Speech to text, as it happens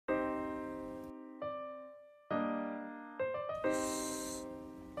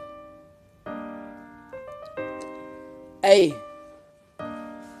Hey,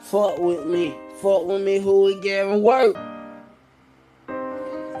 fuck with me. Fuck with me who we giving work.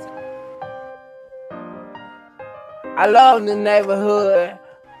 I love the neighborhood.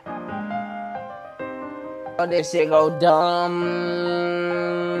 Oh, this shit go dumb.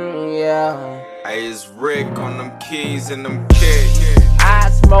 Yeah. Hey, it's Rick on them keys and them kicks.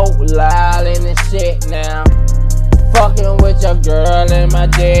 I smoke loud in this shit now. Fucking with your girl in my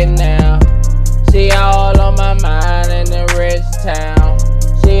dick now. She all on my mind in the rich town.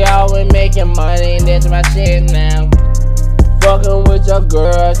 She always making money, that's my shit now. Fucking with your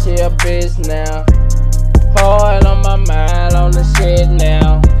girl, she a bitch now. Hard on my mind on the shit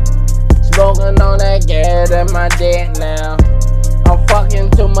now. Smoking on that gas, that's my dick now. I'm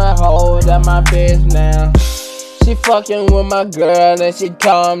fucking to my hoe, that's my bitch now. She fucking with my girl and she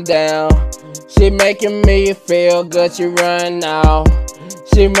calm down. She making me feel good, she run out.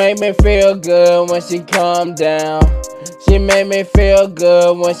 She make me feel good when she calm down. She make me feel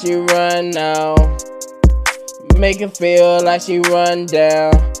good when she run out. Make it feel like she run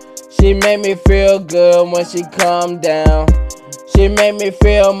down. She make me feel good when she calm down. She make me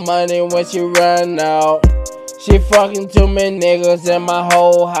feel money when she run out. She fucking too many niggas in my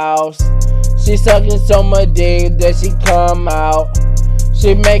whole house. She sucking so much dick that she come out.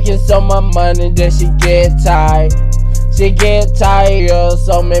 She making so much money that she get tired. She get tired of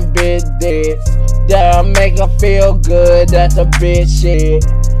so many big dicks. That'll make her feel good, that's a bitch shit.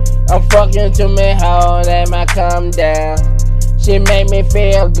 I'm fucking too many hoes that might come down. She make me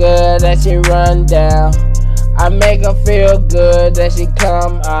feel good that she run down. I make her feel good that she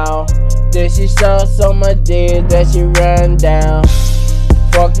come out. Then she suck so much dick that she run down.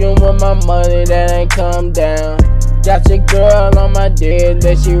 Fucking with my money that ain't come down. Got your girl on my dick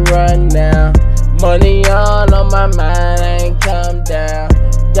that she run down. Money all on my mind, ain't come down.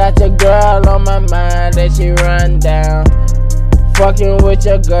 Got your girl on my mind that she run down. Fucking with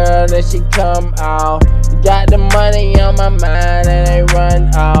your girl that she come out. Got the money on my mind and they run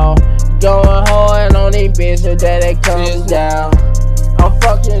out. Going hard on these bitches that they come down. I'm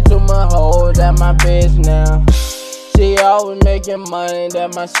fucking to my hoe, that my bitch now. She always making money,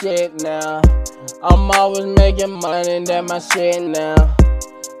 that my shit now. I'm always making money, that my shit now.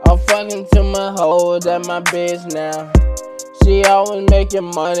 I'm fucking to my hoe, that my bitch now. She always making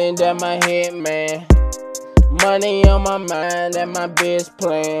money, that my hit man. Money on my mind, that my bitch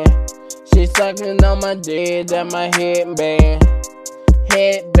playing. She sucking on my dick, that my headband.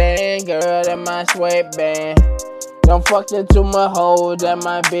 Headband, girl, that my sweatband. Don't fucking to my hoe, that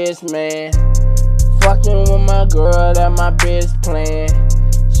my bitch man. Fucking with my girl, that my bitch playing.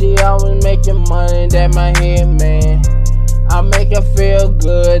 She always making money, that my head man. I make her feel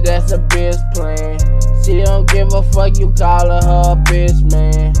good, that's a bitch plan. She don't give a fuck, you call her a bitch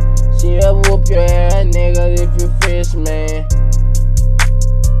man. She'll whoop your ass, nigga, if you fish man.